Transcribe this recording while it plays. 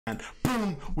And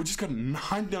boom, we just got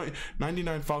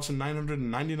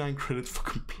 99,999 credits for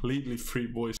completely free,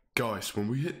 boys. Guys, when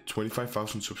we hit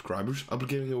 25,000 subscribers, I'll be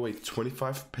giving away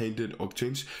 25 painted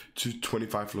octanes to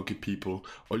 25 lucky people.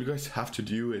 All you guys have to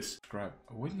do is subscribe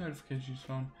with notifications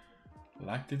on,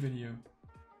 like the video,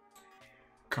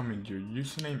 comment your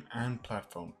username and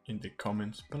platform in the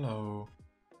comments below.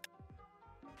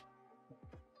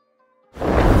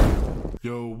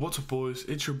 Yo, what's up boys,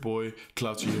 it's your boy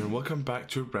Clouds here and welcome back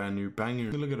to a brand new banger.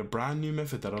 We're gonna look at a brand new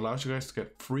method that allows you guys to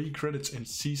get free credits in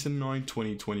Season 9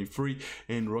 2023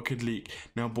 in Rocket League.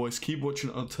 Now boys, keep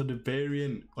watching until the very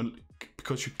end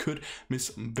because you could miss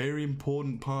very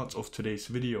important parts of today's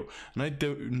video, and I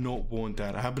do not want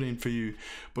that happening for you.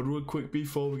 But real quick,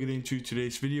 before we get into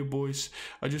today's video boys,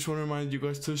 I just want to remind you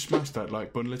guys to smash that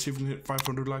like button. Let's see if we can hit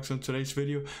 500 likes on today's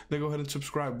video, then go ahead and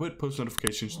subscribe with post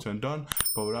notifications turned on.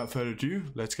 But without further ado,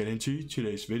 let's get into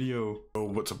today's video. Oh,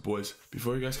 what's up boys,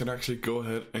 before you guys can actually go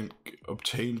ahead and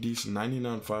obtain these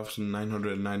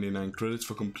 99,999 credits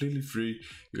for completely free,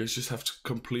 you guys just have to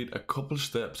complete a couple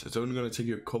steps. It's only going to take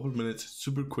you a couple minutes,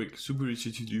 super quick, super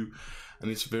easy to do, and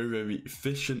it's very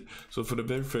efficient. So for the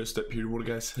very first step here, you want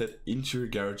to guys head into your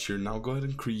garage here. Now go ahead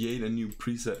and create a new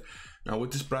preset. Now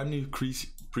with this brand new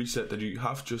preset that you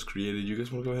have just created, you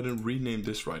guys want to go ahead and rename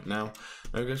this right now.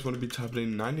 Now you guys want to be typing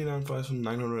in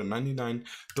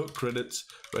 99,999.credits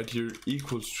right here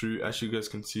equals true, as you guys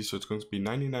can see. So it's going to be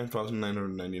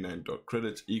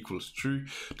 99,999.credits equals true.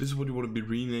 This is what you want to be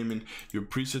renaming your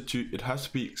preset to. It has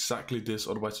to be exactly this,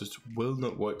 otherwise it will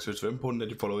not work. So it's very important that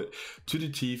you follow it to the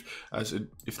teeth, as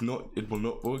if not, it will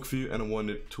not work for you, and I want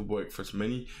it to work for as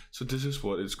many. So this is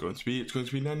what it's going to be. It's going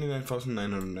to be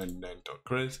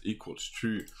 99,999.credits equals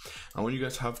true. And when you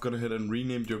guys have gone ahead and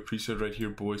renamed your preset right here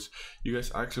boys, you guys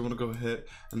actually want to go ahead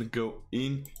and go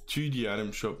into the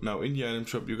item shop. Now in the item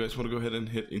shop, you guys want to go ahead and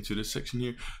hit into this section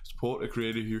here, support a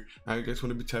creator here. Now you guys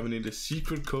want to be typing in the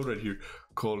secret code right here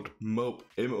called MOPE,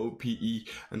 M-O-P-E,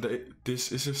 and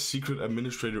this is a secret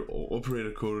administrator or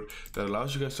operator code that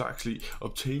allows you guys to actually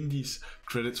obtain these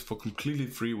credits for completely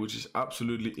free, which is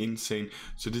absolutely insane.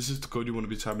 So this is the code you want to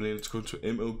be typing in. It's going to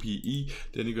MOPE,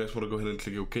 then you guys want to go ahead and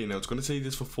click OK. Now it's going to say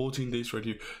this for 14 days right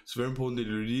here. It's very important that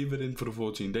you leave it in for the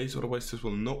 14 days, otherwise this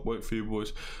will not work for you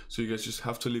boys. So you guys just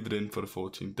have to leave it in for the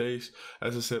 14 days.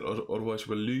 As I said, otherwise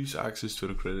you will lose access to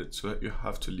the credits, so you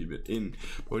have to leave it in.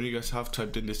 But when you guys have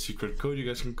typed in the secret code, you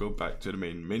guys can go back to the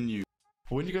main menu.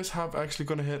 When you guys have actually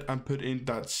gone ahead and put in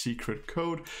that secret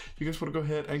code, you guys want to go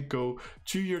ahead and go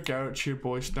to your garage here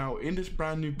boys. Now in this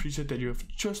brand new preset that you have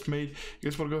just made, you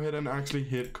guys want to go ahead and actually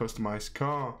hit customize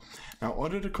car. Now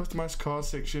under the customize car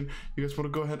section, you guys want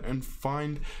to go ahead and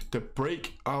find the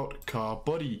breakout car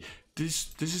body.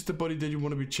 This is the body that you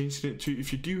want to be changing it to.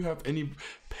 If you do have any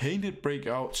painted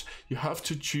breakouts, you have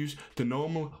to choose the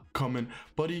normal common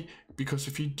body, because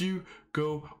if you do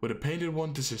go with a painted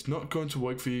one, this is not going to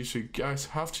work for you. So you guys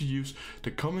have to use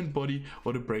the common body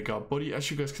or the breakout body, as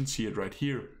you guys can see it right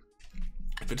here.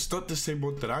 If it's not the same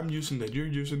one that I'm using, that you're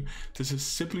using, this is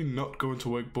simply not going to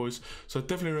work boys. So I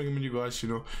definitely recommend you guys,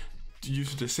 to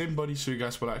use the same body so you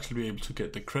guys will actually be able to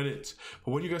get the credits.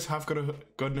 But when you guys have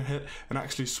gone ahead and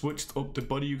actually switched up the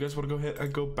body, you guys want to go ahead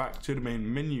and go back to the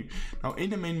main menu. Now in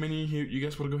the main menu here, you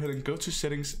guys want to go ahead and go to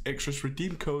settings, extras,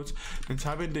 redeem codes, and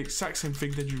type in the exact same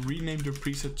thing that you renamed your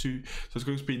preset to. So it's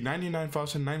going to be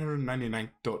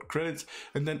 99,999.credits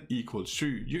and then equals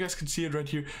true. You guys can see it right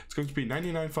here. It's going to be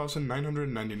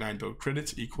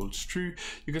 99,999.credits equals true.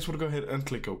 You guys want to go ahead and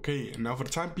click OK. And now for the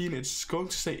time being, it's going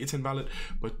to say it's invalid,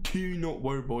 but do not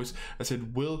worry boys, as it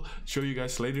will show you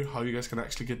guys later how you guys can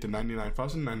actually get the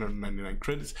 99,999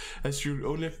 credits, as you're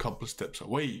only a couple of steps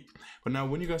away. But now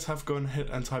when you guys have gone ahead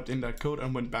and typed in that code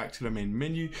and went back to the main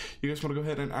menu, you guys want to go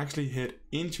ahead and actually head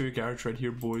into your garage right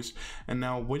here boys. And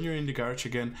now when you're in the garage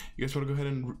again, you guys want to go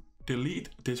ahead and delete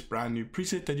this brand new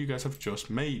preset that you guys have just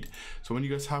made. So when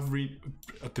you guys have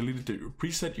deleted the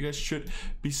preset, you guys should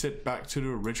be set back to the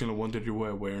original one that you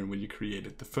were wearing when you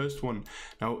created the first one.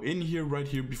 Now in here right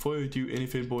here, before you do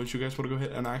anything boys, you guys want to go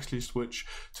ahead and actually switch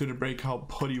to the breakout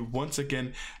body once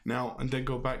again now, and then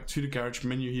go back to the garage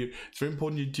menu here. It's very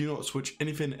important you do not switch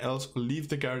anything else or leave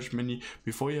the garage menu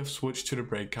before you have switched to the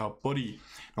breakout body.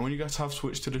 And when you guys have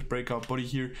switched to the breakout body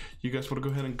here, you guys want to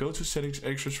go ahead and go to settings,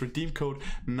 extras, redeem code.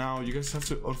 Now you guys have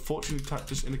to unfortunately type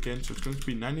this in again, so it's going to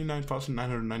be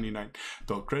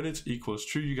 99,999.credits equals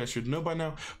true. You guys should know by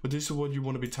now, but this is what you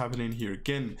want to be typing in here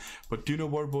again. But do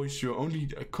not worry boys, you're only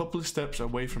a couple of steps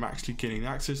away from actually getting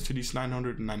access to these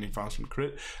 990,000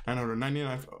 credits.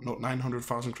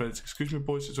 900,000 credits, excuse me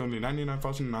boys, it's only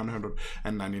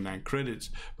 99,999 credits.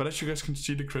 But as you guys can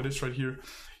see the credits right here,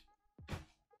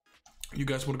 you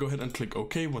guys want to go ahead and click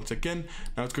OK once again.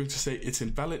 Now it's going to say it's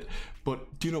invalid,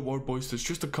 but do not worry boys, there's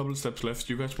just a couple of steps left.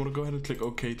 You guys want to go ahead and click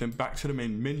OK, then back to the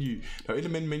main menu. Now in the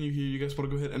main menu here, you guys want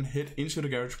to go ahead and hit into the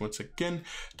garage once again,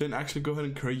 then actually go ahead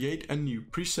and create a new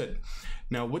preset.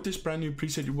 Now with this brand new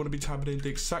preset, you want to be typing in the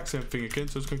exact same thing again,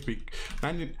 so it's going to be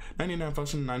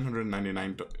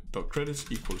 99,999 credits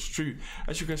equals true.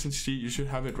 As you guys can see, you should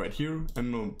have it right here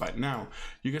and known by now.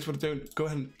 You guys want to go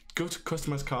ahead and go to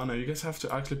customize car. Now you guys have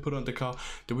to actually put on the car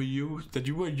that you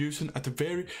were using at the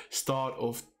very start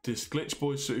of this glitch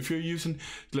boys. So if you're using,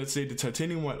 let's say, the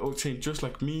titanium white octane just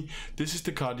like me, this is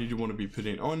the card that you want to be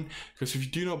putting on, because if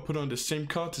you do not put on the same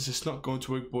card, this is not going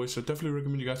to work boys. So definitely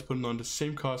recommend you guys putting on the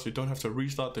same card so you don't have to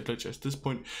restart the glitch at this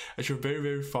point, as you're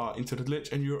very far into the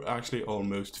glitch and you're actually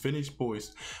almost finished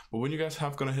boys. But when you guys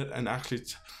have gone ahead and actually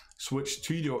switch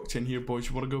to the octane here boys,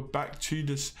 you want to go back to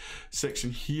this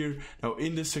section here. Now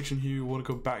in this section here, you want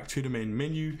to go back to the main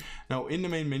menu. Now in the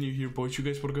main menu here boys, you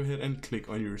guys want to go ahead and click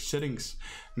on your settings.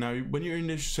 Now when you're in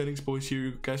the settings boys here,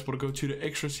 you guys want to go to the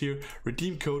extras here,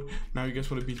 redeem code. Now you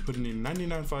guys want to be putting in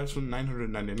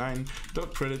 99,999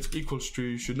 credits equals true.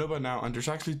 You should know by now, and there's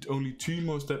actually only 2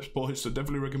 more steps boys, so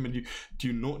definitely recommend you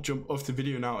do not jump off the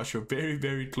video now, as you're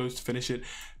very close to finishing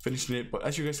it. But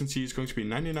as you guys can see, it's going to be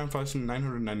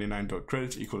 99,999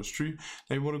 credits equals true.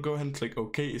 Now you want to go ahead and click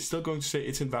OK. It's still going to say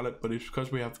it's invalid, but it's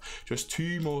because we have just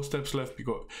 2 more steps left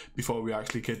before we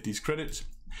actually get these credits.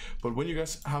 But when you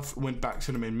guys have went back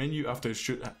to the main menu after it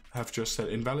should have just said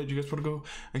invalid, you guys want to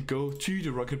go to the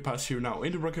rocket pass here. Now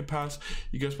in the rocket pass,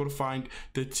 you guys want to find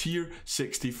the tier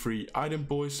 63 item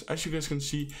boys. As you guys can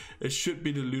see, it should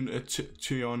be the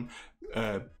Lunation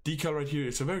decal right here.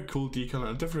 It's a very cool decal, and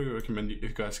I definitely recommend you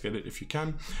guys get it if you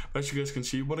can. But as you guys can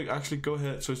see, you want to actually go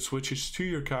ahead, so it switches to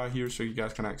your car here, so you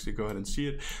guys can actually go ahead and see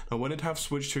it. Now when it have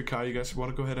switched to your car, you guys want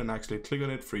to go ahead and actually click on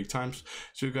it 3 times.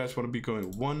 So you guys want to be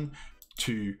going 1,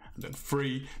 2, and then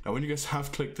 3. Now when you guys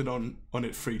have clicked it on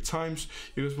it 3 times,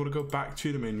 you guys want to go back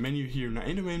to the main menu here. Now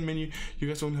in the main menu, you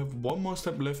guys only have 1 more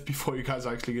step left before you guys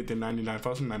actually get the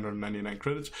 99,999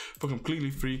 credits for completely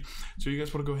free. So you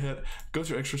guys want to go ahead, go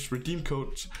to extras, redeem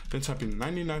codes, then type in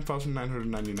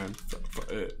 99,999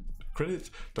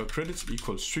 credits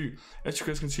equals true. As you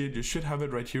guys can see it, you should have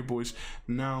it right here boys.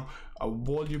 Now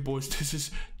while you boys, this is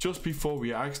just before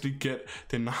we actually get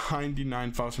the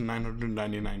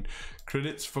 99,999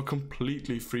 credits for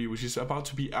completely free, which is about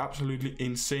to be absolutely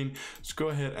insane. So go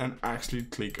ahead and actually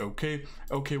click OK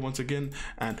once again,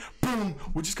 and boom,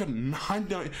 we just got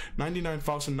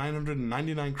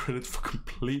 99,999 credits for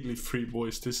completely free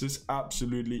boys. This is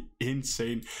absolutely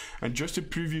insane. And just to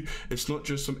prove you it's not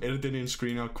just some editing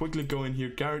screen, I'll quickly go in here,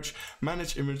 garage,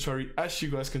 manage inventory. As you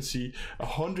guys can see,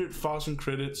 100,000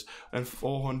 credits and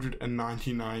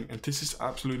 499, and this is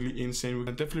absolutely insane. We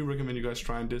can definitely recommend you guys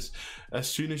trying this as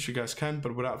soon as you guys can.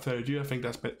 But without further ado, I think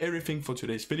that's been everything for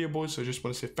today's video boys. So I just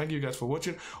want to say thank you guys for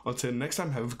watching. Until next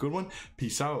time, have a good one.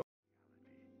 Peace out.